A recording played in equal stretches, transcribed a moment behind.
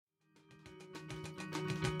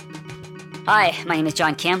Hi, my name is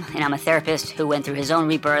John Kim, and I'm a therapist who went through his own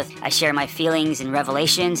rebirth. I share my feelings and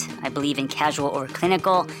revelations. I believe in casual over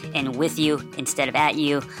clinical and with you instead of at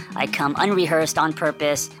you. I come unrehearsed on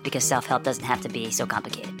purpose because self-help doesn't have to be so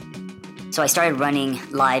complicated. So I started running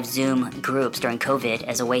live Zoom groups during COVID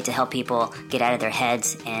as a way to help people get out of their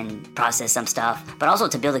heads and process some stuff, but also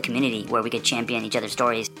to build a community where we could champion each other's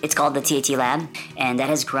stories. It's called the TAT Lab, and that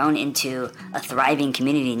has grown into a thriving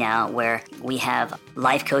community now where we have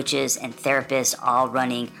life coaches and therapists all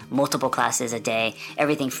running multiple classes a day,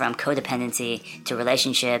 everything from codependency to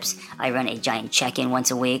relationships. I run a giant check-in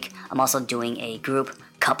once a week. I'm also doing a group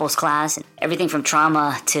couples class, everything from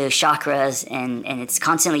trauma to chakras, and it's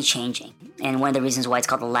constantly changing. And one of the reasons why it's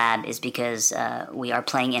called the lab is because we are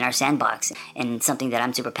playing in our sandbox. And something that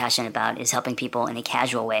I'm super passionate about is helping people in a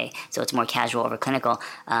casual way. So it's more casual over clinical.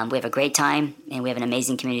 We have a great time, and we have an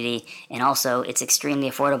amazing community. And also, it's extremely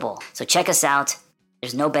affordable. So check us out.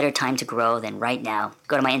 There's no better time to grow than right now.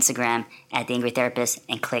 Go to my Instagram at The Angry Therapist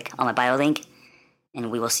and click on my bio link,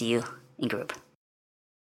 and we will see you in group.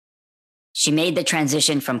 She made the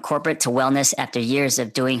transition from corporate to wellness after years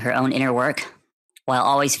of doing her own inner work, while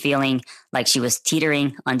always feeling like she was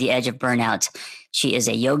teetering on the edge of burnout. She is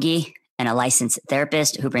a yogi and a licensed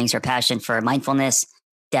therapist who brings her passion for mindfulness,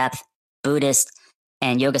 depth, Buddhist,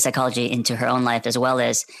 and yoga psychology into her own life, as well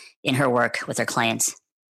as in her work with her clients.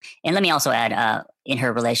 And let me also add, in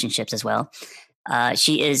her relationships as well.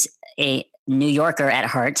 She is a New Yorker at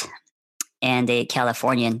heart and a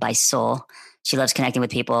Californian by soul. She loves connecting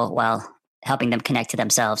with people while helping them connect to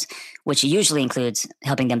themselves, which usually includes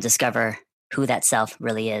helping them discover who that self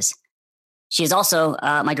really is. She is also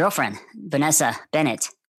my girlfriend, Vanessa, Bennett.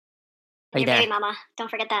 Are you Your there? baby mama. Don't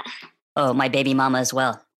forget that. Oh, my baby mama as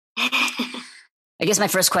well. I guess my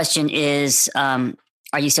first question is,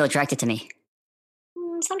 are you still attracted to me?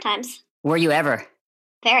 Sometimes. Were you ever?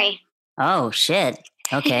 Very. Oh, shit.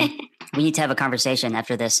 Okay. We need to have a conversation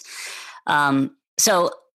after this.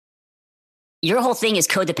 So your whole thing is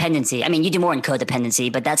codependency. I mean, you do more in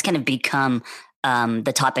codependency, but that's kind of become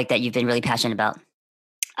the topic that you've been really passionate about.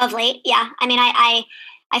 Of late, yeah. I mean, I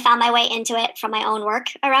found my way into it from my own work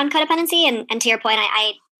around codependency. And to your point,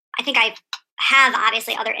 I think I have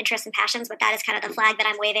obviously other interests and passions, but that is kind of the flag that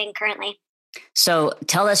I'm waving currently. So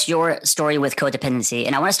tell us your story with codependency.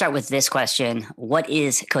 And I want to start with this question. What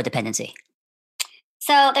is codependency?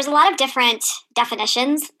 So there's a lot of different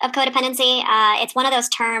definitions of codependency. It's one of those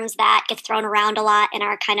terms that gets thrown around a lot in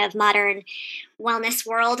our kind of modern wellness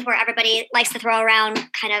world where everybody likes to throw around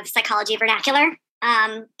kind of psychology vernacular.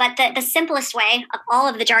 But the simplest way of all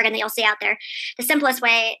of the jargon that you'll see out there, the simplest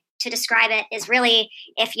way to describe it is really,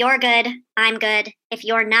 if you're good, I'm good. If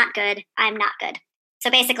you're not good, I'm not good. So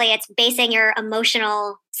basically, it's basing your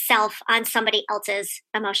emotional self on somebody else's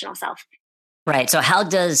emotional self. Right. So how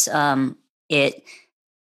does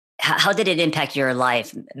how did it impact your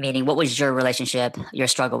life? Meaning, what was your relationship, your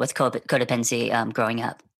struggle with codependency growing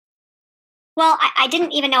up? Well, I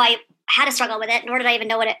didn't even know I had a struggle with it, nor did I even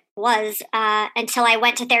know what it was until I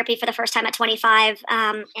went to therapy for the first time at 25.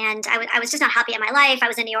 And I was just not happy in my life. I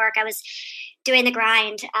was in New York. I was doing the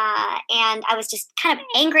grind. And I was just kind of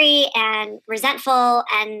angry and resentful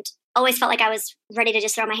and always felt like I was ready to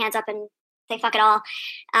just throw my hands up and say, fuck it all.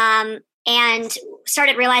 And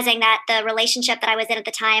started realizing that the relationship that I was in at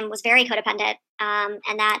the time was very codependent,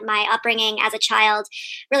 and that my upbringing as a child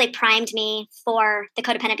really primed me for the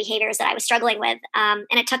codependent behaviors that I was struggling with. And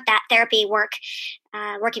it took that therapy work,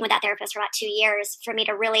 working with that therapist for about 2 years for me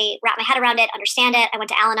to really wrap my head around it, understand it. I went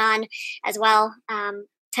to Al-Anon as well,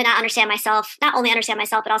 to not only understand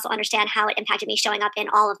myself, but also understand how it impacted me showing up in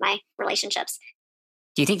all of my relationships.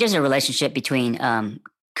 Do you think there's a relationship between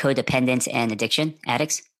codependence and addiction,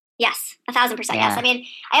 addicts? Yes, 1,000%. Yeah. Yes. I mean,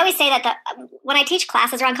 I always say that when I teach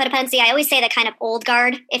classes around codependency, I always say the kind of old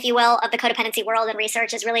guard, if you will, of the codependency world and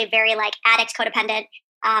research is really very like addict codependent.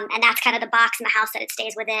 And that's kind of the box in the house that it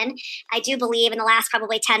stays within. I do believe in the last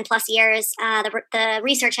probably 10 plus years, the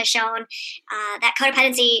research has shown that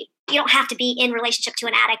codependency, you don't have to be in relationship to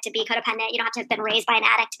an addict to be codependent. You don't have to have been raised by an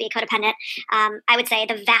addict to be codependent. I would say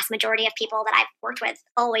the vast majority of people that I've worked with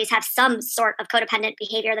always have some sort of codependent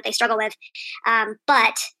behavior that they struggle with.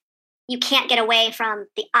 But you can't get away from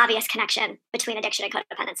the obvious connection between addiction and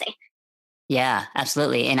codependency. Yeah,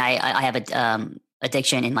 absolutely. And I have a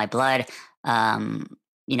addiction in my blood.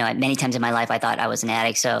 Many times in my life, I thought I was an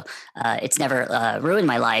addict. So it's never ruined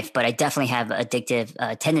my life, but I definitely have addictive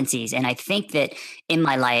tendencies. And I think that in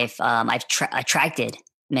my life, I've attracted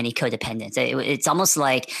many codependents. It's almost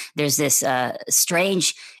like there's this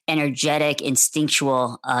strange, energetic,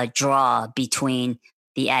 instinctual draw between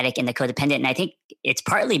the addict and the codependent. And I think it's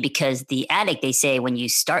partly because the addict, they say when you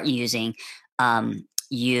start using,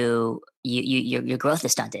 your growth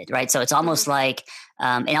is stunted, right? So it's almost like,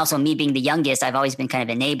 and also me being the youngest, I've always been kind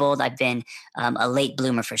of enabled. I've been a late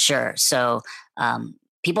bloomer for sure. So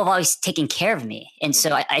people have always taken care of me, and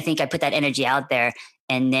so I think I put that energy out there,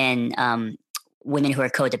 and then women who are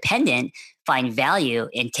codependent find value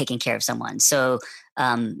in taking care of someone. So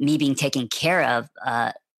me being taken care of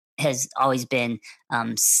has always been,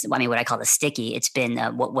 what I call the sticky. It's been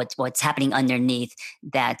what's happening underneath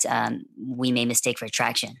that we may mistake for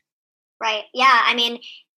attraction. Right. Yeah. I mean,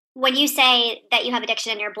 when you say that you have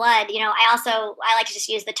addiction in your blood, I like to just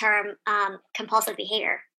use the term compulsive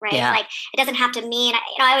behavior, right? Yeah. Like it doesn't have to mean,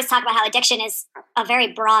 I always talk about how addiction is a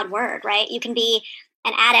very broad word, right? You can be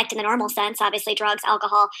an addict in the normal sense, obviously drugs,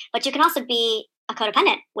 alcohol, but you can also be a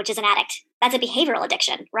codependent, which is an addict. That's a behavioral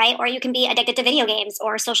addiction, right? Or you can be addicted to video games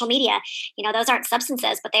or social media. Those aren't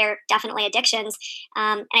substances, but they're definitely addictions.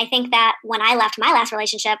 And I think that when I left my last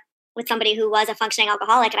relationship with somebody who was a functioning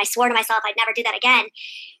alcoholic, and I swore to myself I'd never do that again.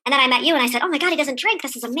 And then I met you and I said, oh my God, he doesn't drink.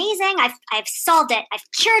 This is amazing. I've solved it. I've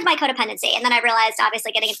cured my codependency. And then I realized,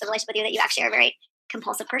 obviously, getting into the relationship with you, that you actually are a very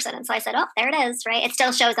compulsive person. And so I said, oh, there it is, right? It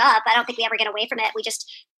still shows up. I don't think we ever get away from it. We just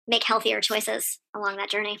make healthier choices along that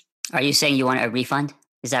journey. Are you saying you want a refund?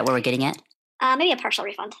 Is that what we're getting at? Maybe a partial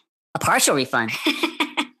refund. A partial refund?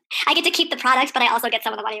 I get to keep the product, but I also get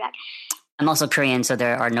some of the money back. I'm also Korean, so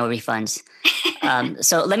there are no refunds.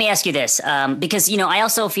 So let me ask you this, because, I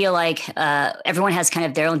also feel like everyone has kind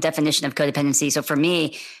of their own definition of codependency. So for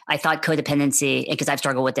me, I thought codependency, because I've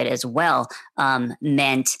struggled with it as well,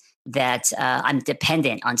 meant that I'm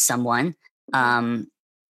dependent on someone.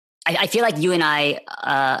 I feel like you and I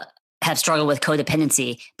have struggled with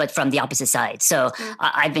codependency, but from the opposite side. So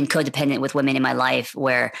I've been codependent with women in my life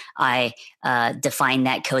where I define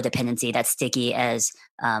that codependency, that sticky, as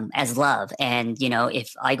love. And,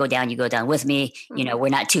 if I go down, you go down with me. We're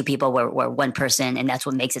not two people, we're one person. And that's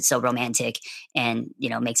what makes it so romantic and,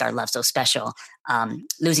 makes our love so special.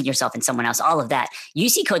 Losing yourself in someone else, all of that. You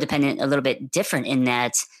see codependent a little bit different in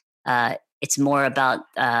that it's more about,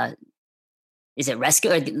 is it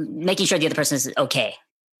rescue or making sure the other person is okay?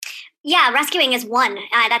 Yeah, rescuing is one.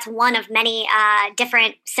 That's one of many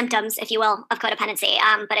different symptoms, if you will, of codependency.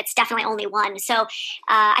 But it's definitely only one. So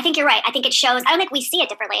I think you're right. I think it shows. I don't think we see it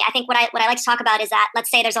differently. I think what I like to talk about is that, let's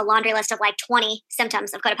say there's a laundry list of like 20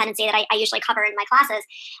 symptoms of codependency that I usually cover in my classes.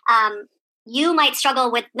 You might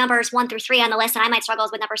struggle with numbers 1 through 3 on the list, and I might struggle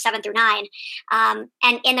with number 7 through 9.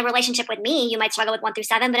 And in the relationship with me, you might struggle with 1 through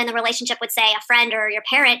 7, but in the relationship with, say, a friend or your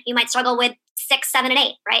parent, you might struggle with 6, 7, and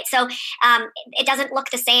 8, right? So it doesn't look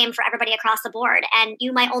the same for everybody across the board. And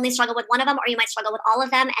you might only struggle with one of them, or you might struggle with all of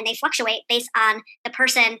them, and they fluctuate based on the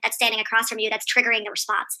person that's standing across from you that's triggering the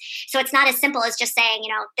response. So it's not as simple as just saying,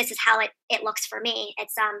 this is how it looks for me.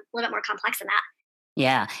 It's a little bit more complex than that.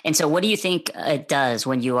 Yeah. And so what do you think it does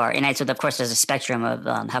when you are, and so of course there's a spectrum of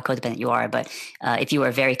how codependent you are, but if you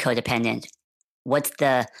are very codependent, what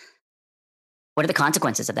are the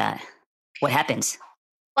consequences of that? What happens?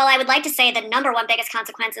 Well, I would like to say the number one biggest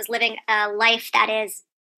consequence is living a life that is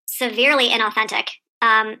severely inauthentic,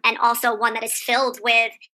 and also one that is filled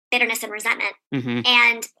with bitterness and resentment. Mm-hmm.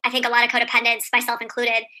 And I think a lot of codependents, myself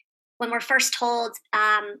included, when we're first told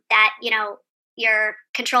that, you're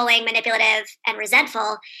controlling, manipulative, and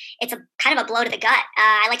resentful, it's a kind of a blow to the gut.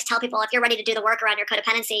 I like to tell people, if you're ready to do the work around your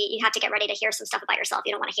codependency, you have to get ready to hear some stuff about yourself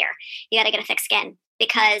you don't want to hear. You got to get a thick skin,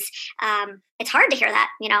 because it's hard to hear that,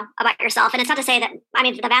 about yourself. And it's not to say that,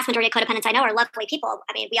 the vast majority of codependents I know are lovely people.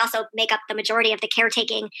 We also make up the majority of the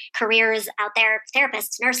caretaking careers out there,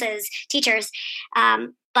 therapists, nurses, teachers.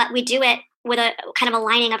 But we do it with a kind of a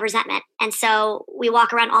lining of resentment. And so we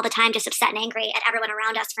walk around all the time just upset and angry at everyone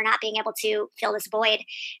around us for not being able to fill this void,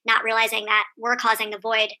 not realizing that we're causing the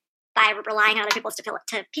void by relying on other people to fill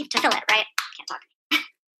it, right? Can't talk.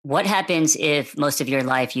 What happens if most of your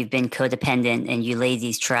life you've been codependent and you lay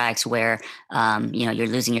these tracks where, you're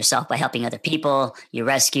losing yourself by helping other people, you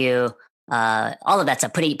rescue, all of that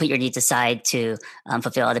stuff, put your needs aside to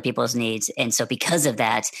fulfill other people's needs. And so because of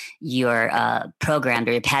that, your programmed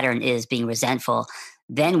or your pattern is being resentful.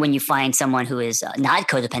 Then when you find someone who is not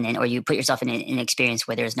codependent, or you put yourself in an experience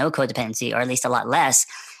where there's no codependency, or at least a lot less,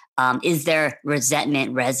 is there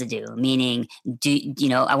resentment residue? Meaning,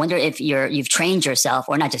 I wonder if you've trained yourself,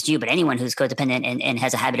 or not just you, but anyone who's codependent and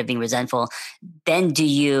has a habit of being resentful, then do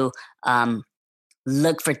you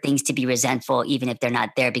look for things to be resentful, even if they're not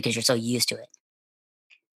there, because you're so used to it?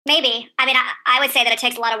 Maybe. I would say that it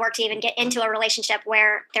takes a lot of work to even get into a relationship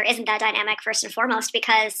where there isn't that dynamic, first and foremost,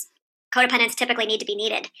 because codependents typically need to be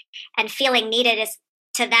needed. And feeling needed is,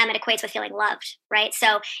 to them, it equates with feeling loved, right?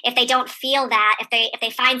 So if they don't feel that, if they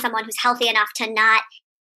find someone who's healthy enough to not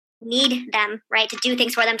need them, right, to do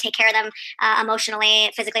things for them, take care of them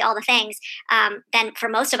emotionally, physically, all the things, then for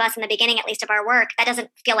most of us in the beginning, at least of our work, that doesn't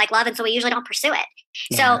feel like love. And so we usually don't pursue it.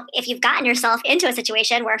 Yeah. So if you've gotten yourself into a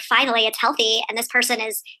situation where finally it's healthy and this person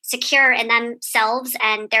is secure in themselves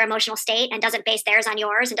and their emotional state and doesn't base theirs on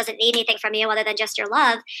yours and doesn't need anything from you other than just your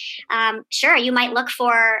love, sure, you might look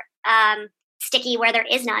for sticky where there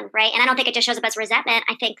is none, right? And I don't think it just shows up as resentment.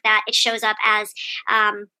 I think that it shows up as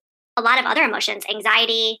a lot of other emotions,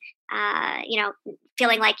 anxiety,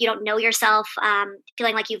 feeling like you don't know yourself,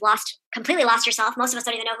 feeling like you've completely lost yourself. Most of us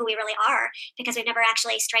don't even know who we really are because we've never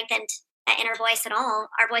actually strengthened that inner voice at all.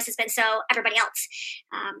 Our voice has been so everybody else.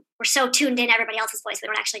 We're so tuned in everybody else's voice, we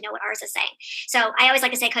don't actually know what ours is saying. So I always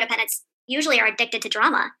like to say codependents usually are addicted to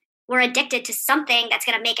drama. We're addicted to something that's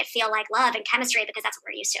going to make it feel like love and chemistry because that's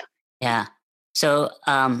what we're used to. Yeah. So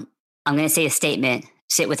I'm going to say a statement.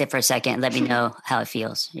 Sit with it for a second. Let me know how it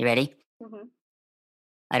feels. You ready? Mm-hmm.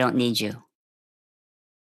 I don't need you.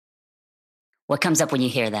 What comes up when you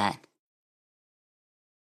hear that?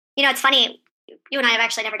 It's funny. You and I have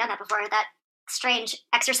actually never done that before. That strange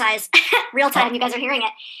exercise, real time. You guys are hearing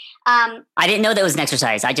it. I didn't know that was an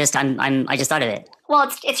exercise. I just thought of it.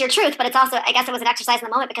 Well, it's your truth, but it's also, I guess it was an exercise in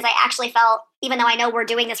the moment because I actually felt, even though I know we're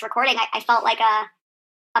doing this recording, I felt like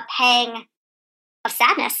a pang of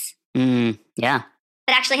sadness. Yeah.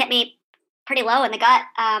 It actually hit me pretty low in the gut.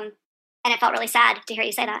 And it felt really sad to hear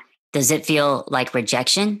you say that. Does it feel like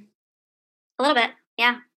rejection? A little bit.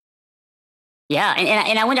 Yeah. Yeah.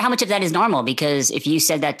 And I wonder how much of that is normal, because if you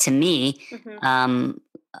said that to me, I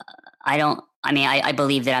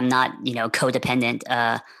believe that I'm not, codependent.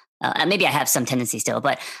 Maybe I have some tendency still,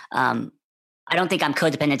 but I don't think I'm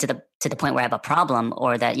codependent to the point where I have a problem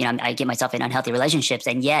or that, I get myself in unhealthy relationships.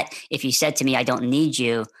 And yet, if you said to me, I don't need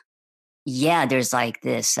you, there's like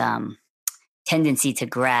this tendency to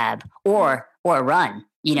grab or run,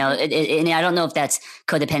 and I don't know if that's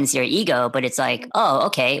codependency or ego, but it's like, oh,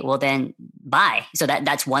 okay, well then bye. So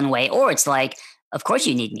that's one way. Or it's like, of course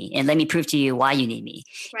you need me and let me prove to you why you need me.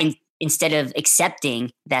 Right. Instead of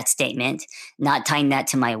accepting that statement, not tying that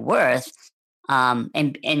to my worth,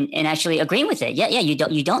 and actually agreeing with it. Yeah, you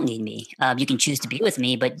don't need me. You can choose to be with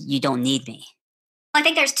me, but you don't need me. I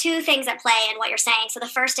think there's two things at play in what you're saying. So the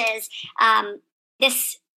first is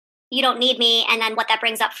this, you don't need me, and then what that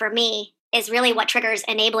brings up for me is really what triggers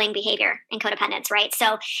enabling behavior in codependence, right?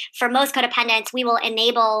 So for most codependents, we will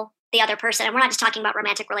enable the other person. And we're not just talking about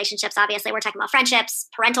romantic relationships, obviously. We're talking about friendships,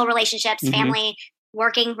 parental relationships, family,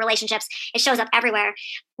 working relationships. It shows up everywhere.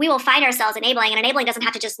 We will find ourselves enabling, and enabling doesn't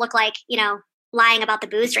have to just look like, lying about the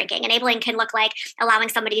booze drinking. Enabling can look like allowing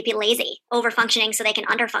somebody to be lazy, over-functioning so they can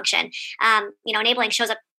under-function. Enabling shows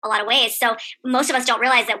up a lot of ways. So most of us don't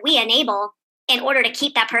realize that we enable in order to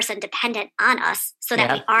keep that person dependent on us so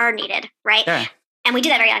that we are needed, right? Sure. And we do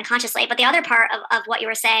that very unconsciously. But the other part of what you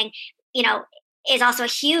were saying, is also a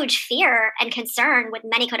huge fear and concern with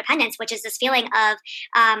many codependents, which is this feeling of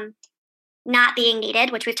not being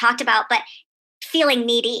needed, which we've talked about, but feeling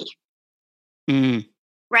needy.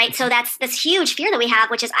 Right? So that's this huge fear that we have,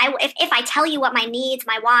 which is if I tell you what my needs,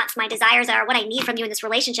 my wants, my desires are, what I need from you in this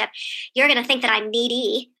relationship, you're going to think that I'm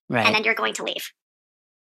needy, right, and then you're going to leave.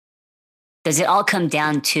 Does it all come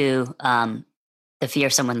down to the fear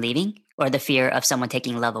of someone leaving or the fear of someone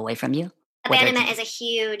taking love away from you? Abandonment is a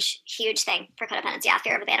huge, huge thing for codependence. Yeah,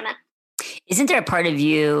 fear of abandonment. Isn't there a part of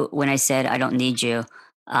you, when I said I don't need you,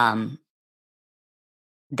 that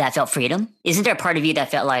felt freedom? Isn't there a part of you that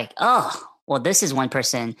felt like, oh, well, this is one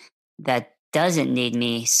person that doesn't need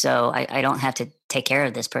me, so I don't have to take care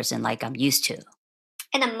of this person like I'm used to?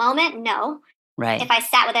 In the moment, no. Right. If I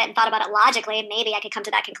sat with it and thought about it logically, maybe I could come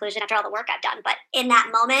to that conclusion after all the work I've done. But in that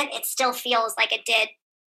moment, it still feels like it did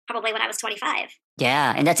probably when I was 25.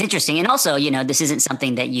 Yeah, and that's interesting. And also, this isn't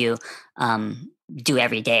something that you do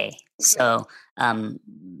every day. So, and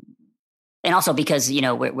also because,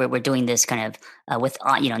 we're doing this kind of with,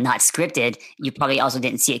 not scripted, you probably also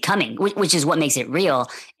didn't see it coming, which is what makes it real.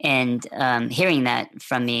 And hearing that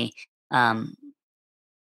from me,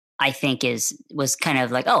 I think was kind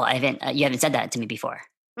of like, oh, you haven't said that to me before.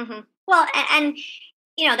 Well, and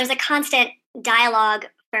there's a constant dialogue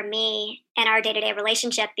for me in our day-to-day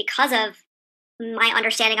relationship because of my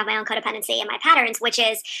understanding of my own codependency and my patterns, which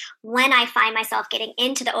is when I find myself getting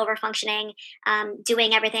into the over-functioning,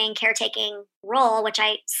 doing everything, caretaking role, which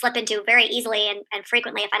I slip into very easily and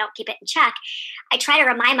frequently if I don't keep it in check, I try to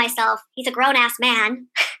remind myself, he's a grown-ass man.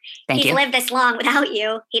 He's lived this long without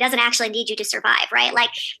you. He doesn't actually need you to survive, right? Like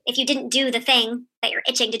if you didn't do the thing that you're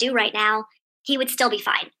itching to do right now, he would still be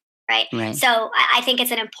fine, right? So I think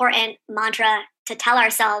it's an important mantra to tell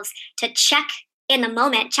ourselves to check in the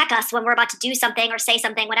moment check us when we're about to do something or say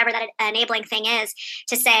something, whatever that enabling thing is,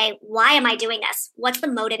 to say, why am I doing this? What's the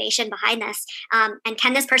motivation behind this? And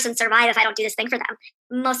can this person survive if I don't do this thing for them?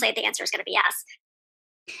 Mostly the answer is going to be yes.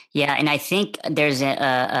 Yeah. And I think there's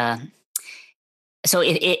so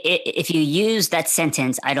if you use that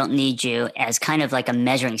sentence, I don't need you, as kind of like a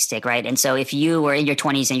measuring stick, right? And so if you were in your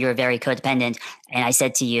 20s and you're very codependent and I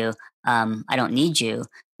said to you, I don't need you,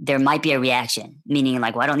 there might be a reaction, meaning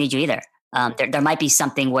like, well, I don't need you either. There might be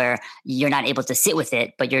something where you're not able to sit with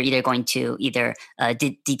it, but you're either going to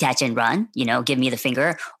detach and run, give me the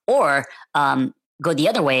finger, or go the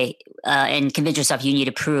other way and convince yourself you need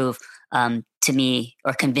to prove to me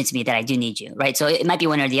or convince me that I do need you, right? So it might be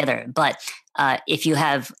one or the other. But if you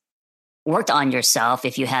have worked on yourself,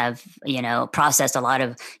 if you have, processed a lot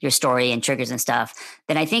of your story and triggers and stuff,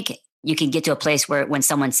 then I think you can get to a place where when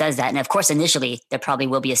someone says that, and of course, initially, there probably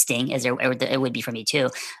will be a sting, as it would be for me too.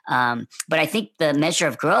 But I think the measure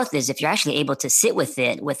of growth is if you're actually able to sit with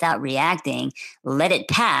it without reacting, let it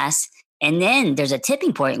pass. And then there's a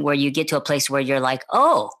tipping point where you get to a place where you're like,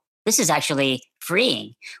 oh, this is actually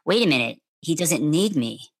freeing. Wait a minute. He doesn't need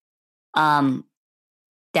me.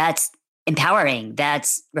 That's empowering.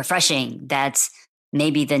 That's refreshing. That's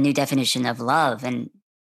maybe the new definition of love. And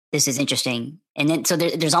this is interesting. And then, so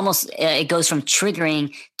there's almost, it goes from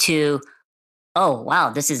triggering to, oh, wow,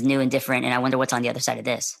 this is new and different. And I wonder what's on the other side of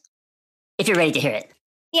this. If you're ready to hear it.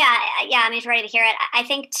 Yeah. I mean, if you're ready to hear it, I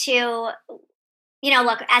think too,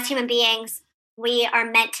 look, as human beings, we are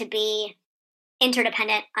meant to be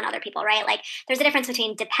interdependent on other people, right? Like there's a difference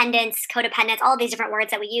between dependence, codependence, all of these different words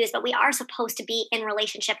that we use, but we are supposed to be in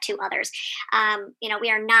relationship to others. We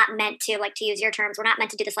are not meant to, like, to use your terms, we're not meant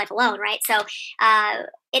to do this life alone, right? So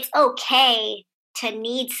it's okay to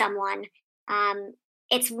need someone.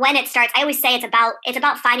 It's when it starts, I always say it's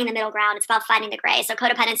about finding the middle ground. It's about finding the gray. So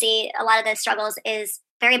codependency, a lot of the struggles is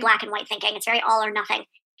very black and white thinking. It's very all or nothing.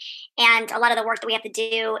 And a lot of the work that we have to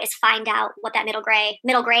do is find out what that middle gray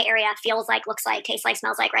area feels like, looks like, tastes like,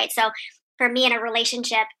 smells like, right? So for me in a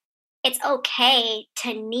relationship, it's okay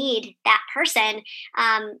to need that person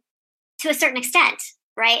to a certain extent,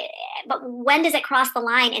 right? But when does it cross the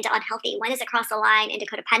line into unhealthy? When does it cross the line into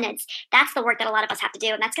codependence? That's the work that a lot of us have to do.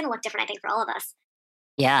 And that's going to look different, I think, for all of us.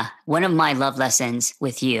 Yeah. One of my love lessons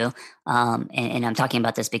with you, and I'm talking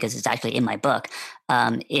about this because it's actually in my book,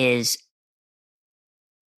 is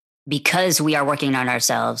because we are working on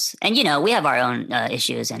ourselves, and we have our own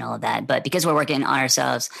issues and all of that, but because we're working on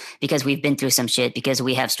ourselves, because we've been through some shit, because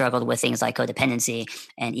we have struggled with things like codependency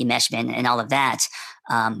and enmeshment and all of that,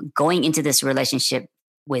 going into this relationship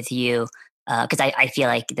with you, because I feel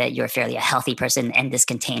like that you're fairly a healthy person and this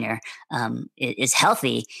container is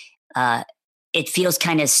healthy, it feels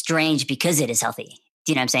kind of strange because it is healthy.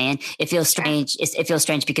 Do you know what I'm saying? It feels strange. It feels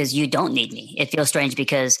strange because you don't need me. It feels strange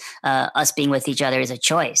because us being with each other is a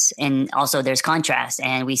choice. And also there's contrast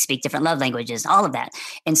and we speak different love languages, all of that.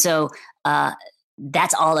 And so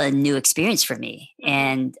that's all a new experience for me.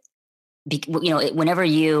 And, whenever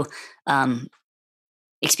you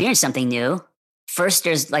experience something new, first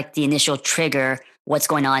there's like the initial trigger, what's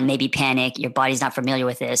going on, maybe panic, your body's not familiar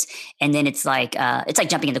with this. And then it's like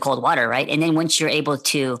jumping into cold water, right? And then once you're able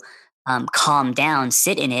to calm down,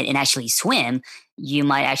 sit in it, and actually swim, you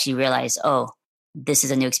might actually realize, oh, this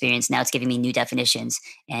is a new experience. Now it's giving me new definitions,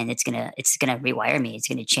 and it's gonna rewire me. It's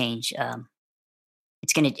gonna change.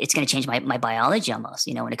 It's gonna change my biology almost.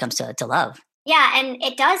 When it comes to love. Yeah, and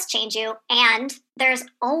it does change you, and there's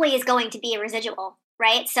always going to be a residual,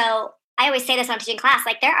 right? So I always say this when I'm teaching class.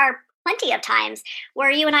 Like there are plenty of times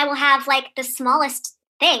where you and I will have like the smallest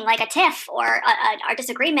thing, like a tiff or a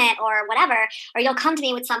disagreement or whatever, or you'll come to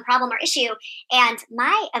me with some problem or issue, and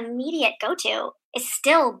my immediate go-to is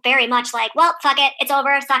still very much like, well, fuck it, it's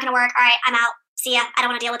over, it's not going to work, all right, I'm out, see ya, I don't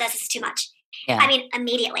want to deal with this is too much. Yeah. I mean,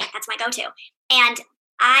 immediately, that's my go-to. And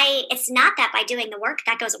it's not that by doing the work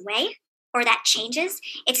that goes away or that changes,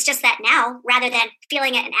 it's just that now, rather than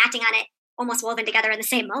feeling it and acting on it almost woven together in the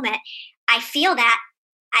same moment, I feel that,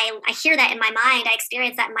 I hear that in my mind, I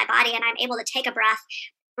experience that in my body, and I'm able to take a breath,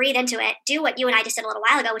 breathe into it, do what you and I just did a little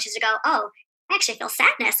while ago, which is to go, oh, I actually feel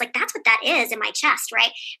sadness. Like that's what that is in my chest,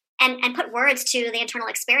 right? And put words to the internal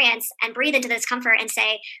experience and breathe into the discomfort and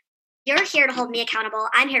say, you're here to hold me accountable.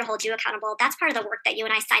 I'm here to hold you accountable. That's part of the work that you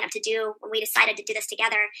and I signed up to do when we decided to do this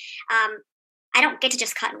together. I don't get to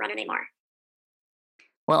just cut and run anymore.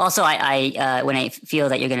 Well, also, I when I feel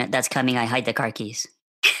that that's coming, I hide the car keys.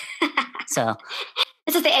 So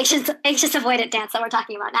this is the anxious avoidant dance that we're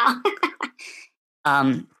talking about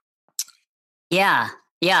now. Yeah,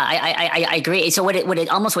 I agree. So what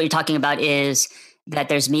you're talking about is that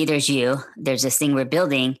there's me, there's you, there's this thing we're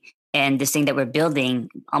building, and this thing that we're building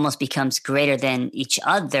almost becomes greater than each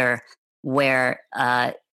other, where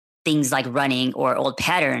things like running or old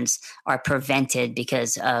patterns are prevented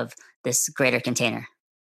because of this greater container.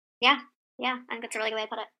 Yeah. I think that's a really good way to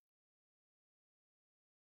put it.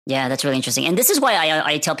 Yeah, that's really interesting. And this is why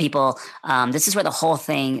I tell people, this is where the whole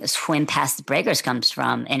thing, swim past the breakers, comes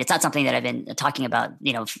from. And it's not something that I've been talking about,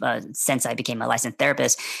 since I became a licensed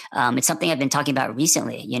therapist. It's something I've been talking about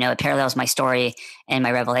recently. It parallels my story and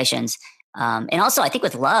my revelations. And also, I think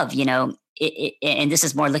with love, and this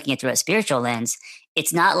is more looking at through a spiritual lens,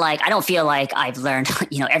 it's not like, I don't feel like I've learned,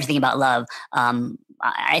 everything about love.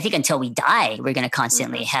 I think until we die, we're going to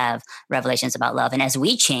constantly have revelations about love. And as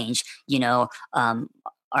we change,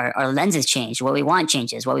 our lenses change. What we want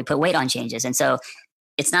changes. What we put weight on changes. And so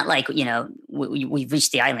it's not like, we've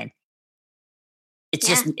reached the island. It's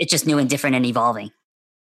just new and different and evolving.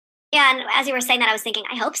 Yeah. And as you were saying that, I was thinking,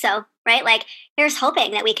 I hope so, right? Like, here's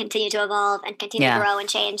hoping that we continue to evolve and continue to grow and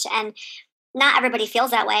change. And not everybody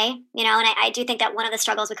feels that way, and I do think that one of the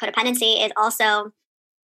struggles with codependency is also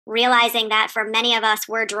realizing that for many of us,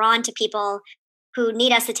 we're drawn to people who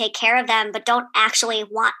need us to take care of them, but don't actually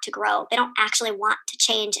want to grow. They don't actually want to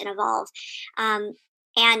change and evolve.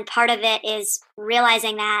 And part of it is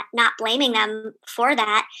realizing that, not blaming them for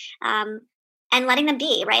that, and letting them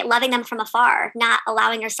be, right? Loving them from afar, not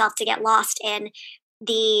allowing yourself to get lost in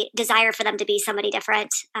the desire for them to be somebody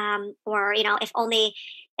different. Or, if only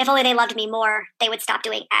they loved me more, they would stop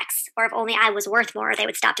doing X. Or if only I was worth more, they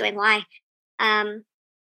would stop doing Y.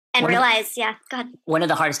 And realize, go ahead. One of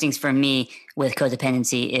the hardest things for me with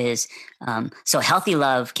codependency is, so healthy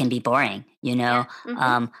love can be boring,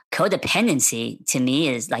 codependency to me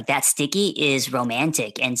is like, that sticky is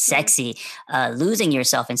romantic and sexy. Losing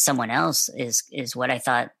yourself in someone else is what I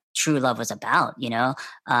thought true love was about,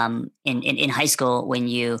 in high school, when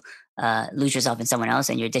you lose yourself in someone else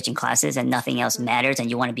and you're ditching classes and nothing else matters and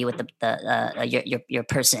you want to be with your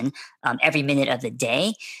person every minute of the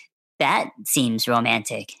day. That seems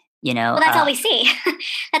romantic, Well, that's all we see.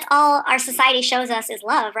 That's all our society shows us is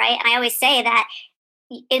love, right? And I always say that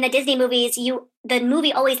in the Disney movies, the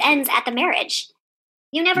movie always ends at the marriage.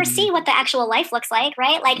 You never see what the actual life looks like,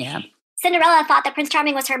 right? Like, Cinderella thought that Prince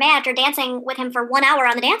Charming was her man after dancing with him for 1 hour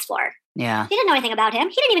on the dance floor. Yeah. He didn't know anything about him.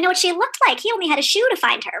 He didn't even know what she looked like. He only had a shoe to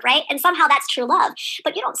find her, right? And somehow that's true love.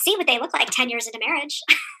 But you don't see what they look like 10 years into marriage.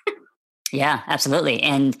 Yeah, absolutely.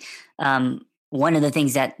 And one of the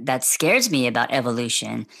things that scares me about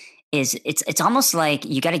evolution is it's almost like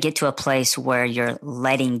you got to get to a place where you're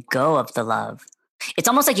letting go of the love. It's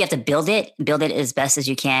almost like you have to build it as best as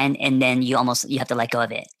you can, and then you have to let go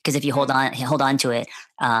of it. Because if you hold on to it,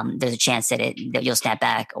 there's a chance that you'll snap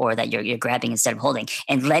back, or that you're grabbing instead of holding.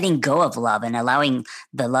 And letting go of love and allowing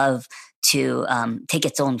the love to take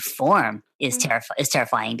its own form is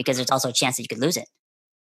terrifying, because there's also a chance that you could lose it.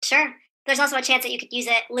 Sure. There's also a chance that you could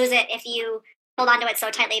lose it if you hold on to it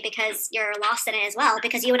so tightly, because you're lost in it as well.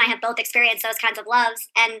 Because you and I have both experienced those kinds of loves,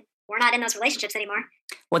 and we're not in those relationships anymore.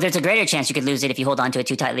 Well, there's a greater chance you could lose it if you hold on to it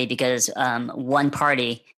too tightly, because one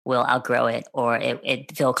party will outgrow it, or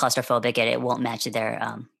it feel claustrophobic and it won't match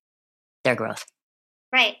their growth.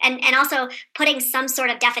 Right. And also putting some sort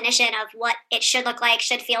of definition of what it should look like,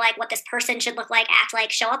 should feel like, what this person should look like, act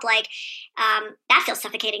like, show up like, that feels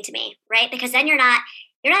suffocating to me, right? Because then you're not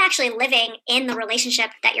actually living in the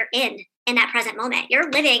relationship that you're in that present moment. You're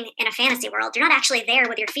living in a fantasy world. You're not actually there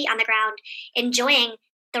with your feet on the ground, enjoying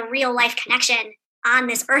the real life connection on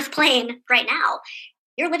this earth plane right now.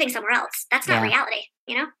 You're living somewhere else. That's not reality,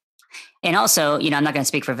 And also, I'm not going to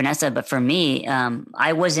speak for Vanessa, but for me,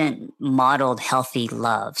 I wasn't modeled healthy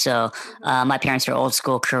love. So my parents are old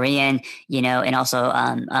school Korean, and also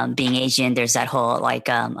being Asian, there's that whole like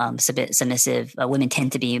submissive. Women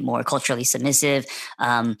tend to be more culturally submissive.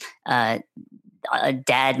 Dad,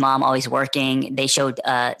 mom always working. They showed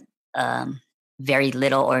very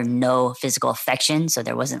little or no physical affection. So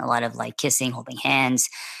there wasn't a lot of like kissing, holding hands.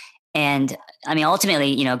 And I mean,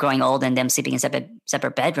 ultimately, growing old and them sleeping in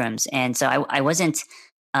separate bedrooms. And so I wasn't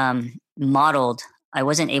modeled. I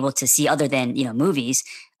wasn't able to see, other than, movies,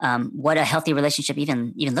 what a healthy relationship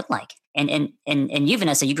even looked like. And you,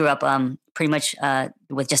 Vanessa, you grew up pretty much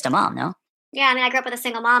with just a mom, no? Yeah. I mean, I grew up with a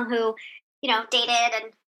single mom who, dated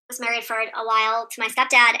and was married for a while to my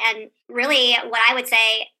stepdad. And really what I would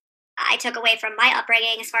say I took away from my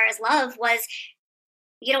upbringing as far as love was,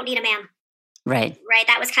 you don't need a man. Right.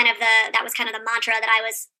 That was kind of the mantra that I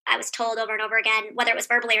was I was told over and over again, whether it was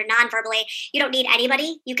verbally or non-verbally, you don't need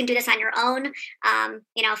anybody. You can do this on your own.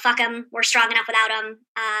 Fuck them. We're strong enough without them.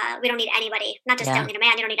 We don't need anybody. Not just don't need a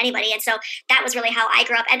man. You don't need anybody. And so that was really how I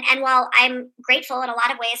grew up. And while I'm grateful in a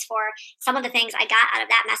lot of ways for some of the things I got out of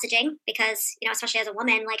that messaging, because, especially as a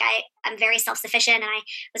woman, like I'm very self-sufficient and I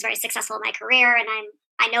was very successful in my career, and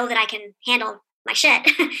I know that I can handle my shit.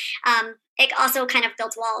 It also kind of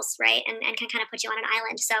builds walls, right? And can kind of put you on an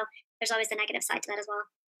island. So there's always the negative side to that as well.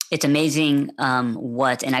 It's amazing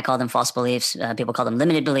and I call them false beliefs. People call them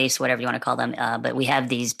limited beliefs, whatever you want to call them. But we have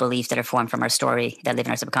these beliefs that are formed from our story that live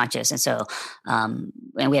in our subconscious. And so, and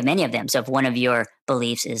we have many of them. So if one of your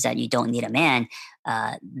beliefs is that you don't need a man,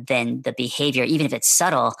 then the behavior, even if it's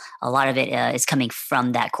subtle, a lot of it is coming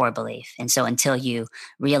from that core belief. And so until you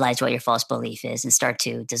realize what your false belief is and start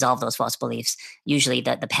to dissolve those false beliefs, usually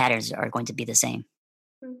the patterns are going to be the same.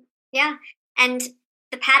 Yeah. And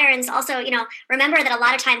the patterns also, remember that a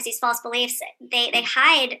lot of times these false beliefs, they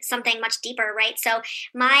hide something much deeper, right? So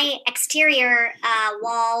my exterior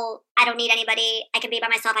wall, I don't need anybody. I can be by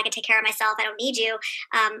myself. I can take care of myself. I don't need you.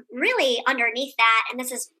 Really underneath that, and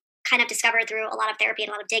this is kind of discovered through a lot of therapy and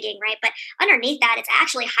a lot of digging, right? But underneath that, it's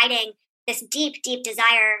actually hiding this deep, deep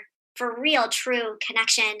desire for real, true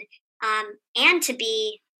connection, and to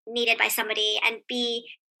be needed by somebody and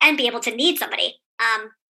be able to need somebody.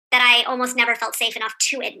 That I almost never felt safe enough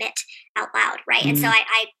to admit out loud, right? Mm-hmm. And so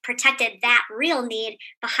I protected that real need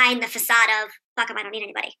behind the facade of, fuck them, I don't need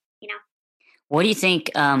anybody, What do you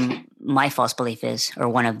think my false belief is, or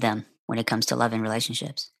one of them, when it comes to love and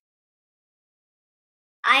relationships?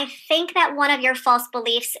 I think that one of your false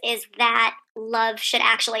beliefs is that love should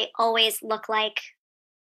actually always look like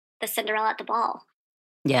the Cinderella at the ball.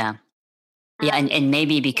 Yeah. And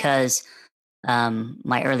maybe because...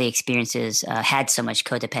 my early experiences had so much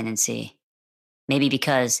codependency. Maybe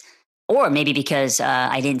because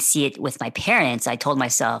I didn't see it with my parents. I told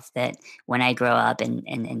myself that when I grow up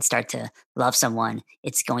and start to love someone,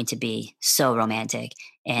 it's going to be so romantic,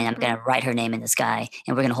 and I'm going to write her name in the sky,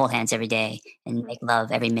 and we're going to hold hands every day and make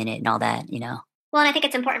love every minute and all that, Well, and I think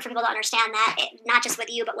it's important for people to understand that, not just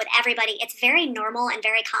with you, but with everybody. It's very normal and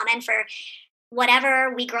very common for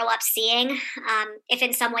whatever we grow up seeing, if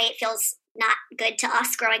in some way it feels not good to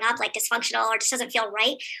us growing up, like dysfunctional or just doesn't feel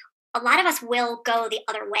right, a lot of us will go the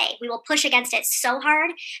other way. We will push against it so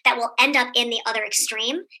hard that we'll end up in the other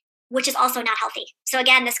extreme, which is also not healthy. So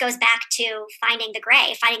again, this goes back to finding the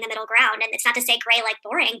gray, finding the middle ground. And it's not to say gray like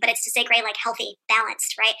boring, but it's to say gray like healthy,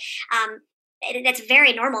 balanced, right? That's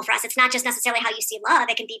very normal for us. It's not just necessarily how you see love.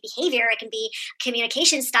 It can be behavior. It can be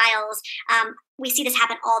communication styles. We see this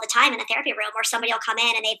happen all the time in the therapy room, where somebody will come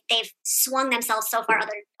in and they've swung themselves so far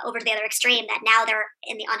over to the other extreme that now they're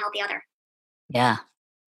in the unhealthy other. Yeah.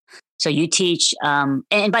 So you teach,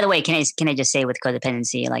 and by the way, can I just say with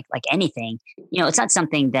codependency, like anything, it's not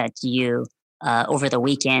something that you over the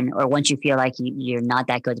weekend or once you feel like you're not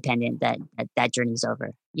that codependent, that journey's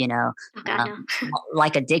over. Oh God, no.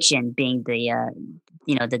 Like addiction being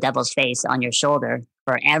the devil's face on your shoulder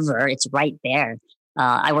forever. It's right there.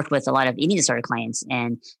 I worked with a lot of eating disorder clients,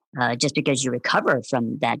 and just because you recover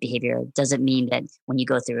from that behavior doesn't mean that when you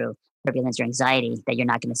go through turbulence or anxiety that you're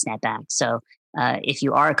not going to snap back. So if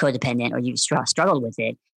you are codependent or you've struggled with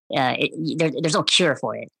it, there's no cure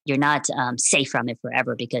for it. You're not safe from it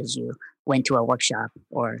forever because you went to a workshop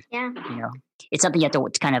or, it's something you have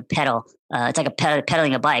to kind of pedal. It's like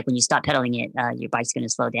pedaling a bike. When you stop pedaling it, your bike's going to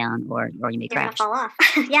slow down or you may crash. You're going to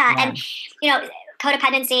fall off. Yeah. And,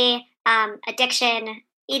 codependency, addiction,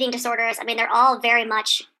 eating disorders, they're all very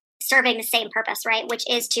much serving the same purpose, right? Which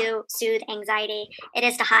is to soothe anxiety. It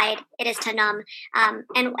is to hide. It is to numb.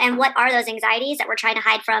 And what are those anxieties that we're trying to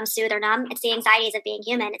hide from, soothe, or numb? It's the anxieties of being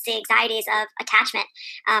human. It's the anxieties of attachment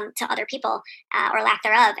to other people or lack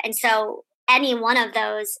thereof. And so any one of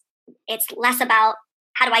those, it's less about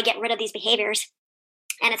how do I get rid of these behaviors,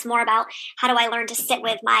 and it's more about how do I learn to sit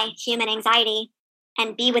with my human anxiety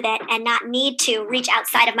and be with it and not need to reach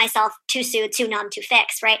outside of myself to soothe, to numb, to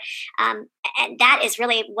fix, right? And that is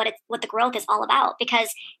really what the growth is all about,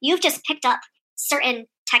 because you've just picked up certain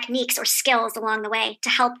techniques or skills along the way to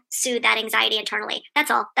help soothe that anxiety internally.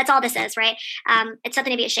 That's all this is, right? It's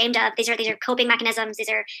something to be ashamed of. These are coping mechanisms. These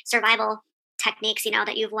are survival techniques,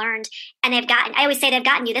 that you've learned, and I always say they've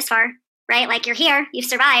gotten you this far, right? Like, you're here, you've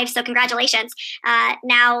survived. So congratulations.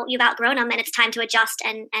 Now you've outgrown them, and it's time to adjust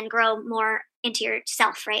and grow more into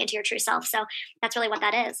yourself, right? Into your true self. So that's really what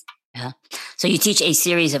that is. Yeah. So you teach a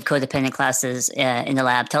series of codependent classes in the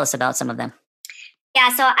lab. Tell us about some of them. Yeah,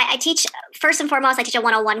 so I teach, first and foremost, I teach a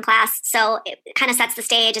 101 class. So it kind of sets the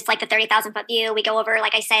stage. It's like the 30,000 foot view. We go over,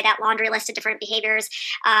 like I say, that laundry list of different behaviors,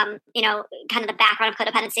 kind of the background of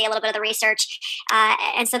codependency, a little bit of the research.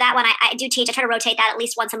 And so that one I do teach. I try to rotate that at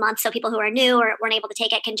least once a month so people who are new or weren't able to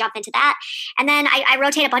take it can jump into that. And then I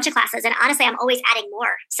rotate a bunch of classes. And honestly, I'm always adding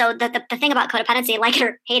more. So the thing about codependency, like it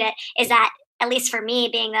or hate it, is that at least for me,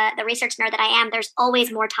 being the research nerd that I am, there's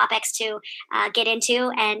always more topics to get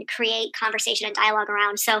into and create conversation and dialogue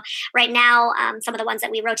around. So right now, some of the ones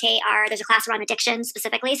that we rotate there's a class around addiction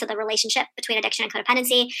specifically, so the relationship between addiction and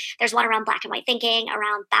codependency. There's one around black and white thinking,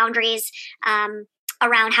 around boundaries,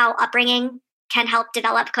 around how upbringing can help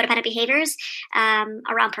develop codependent behaviors,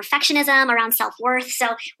 around perfectionism, around self-worth. So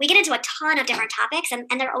we get into a ton of different topics, and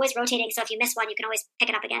they're always rotating. So if you miss one, you can always pick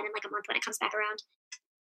it up again in like a month when it comes back around.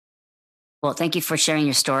 Well, thank you for sharing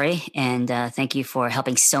your story, and thank you for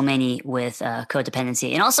helping so many with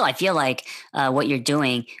codependency. And also, I feel like what you're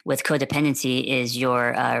doing with codependency is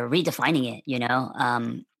you're redefining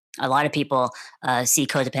it. A lot of people see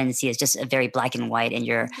codependency as just a very black and white, and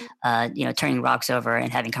you're turning rocks over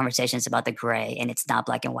and having conversations about the gray, and it's not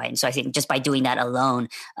black and white. And so I think just by doing that alone,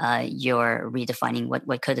 you're redefining what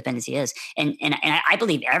codependency is. And I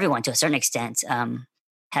believe everyone, to a certain extent,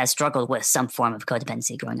 has struggled with some form of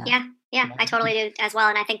codependency growing up. Yeah, I totally do as well.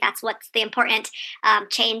 And I think that's what's the important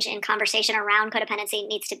change in conversation around codependency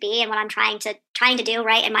needs to be. And what I'm trying to do,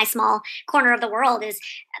 right, in my small corner of the world is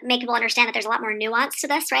make people understand that there's a lot more nuance to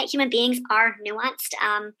this, right? Human beings are nuanced,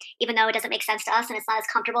 even though it doesn't make sense to us and it's not as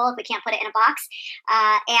comfortable if we can't put it in a box.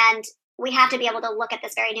 And we have to be able to look at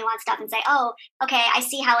this very nuanced stuff and say, oh, okay, I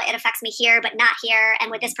see how it affects me here, but not here,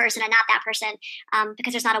 and with this person and not that person,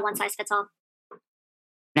 because there's not a one size fits all.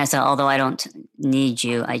 Vanessa, although I don't need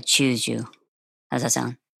you, I choose you. How's that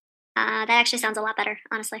sound? That actually sounds a lot better,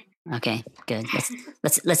 honestly. Okay, good.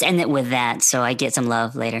 Let's end it with that, so I get some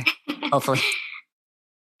love later, hopefully.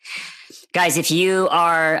 Guys, if you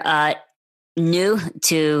are new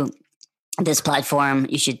to this platform,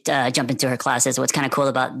 you should jump into her classes. What's kind of cool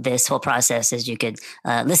about this whole process is you could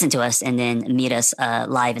listen to us and then meet us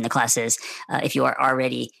live in the classes. If you are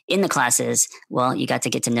already in the classes, well, you got to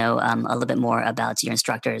get to know a little bit more about your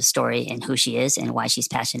instructor's story and who she is and why she's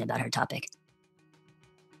passionate about her topic.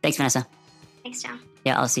 Thanks, Vanessa. Thanks, John.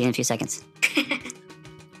 Yeah, I'll see you in a few seconds.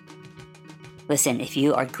 Listen, if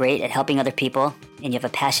you are great at helping other people and you have a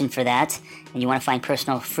passion for that and you want to find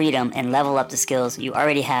personal freedom and level up the skills you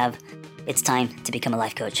already have, it's time to become a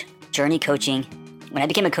life coach. Journey coaching. When I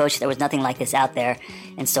became a coach, there was nothing like this out there.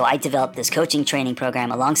 And so I developed this coaching training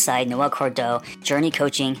program alongside Noel Cordeau, Journey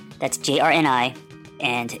Coaching. That's JRNI.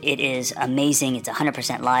 And it is amazing. It's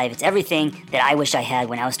 100% live. It's everything that I wish I had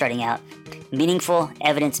when I was starting out. Meaningful,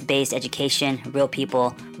 evidence-based education, real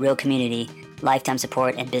people, real community, lifetime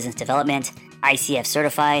support, and business development. ICF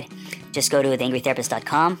certified. Just go to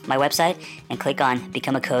theangrytherapist.com, my website, and click on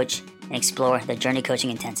Become a Coach and explore the Journey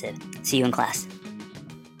Coaching Intensive. See you in class.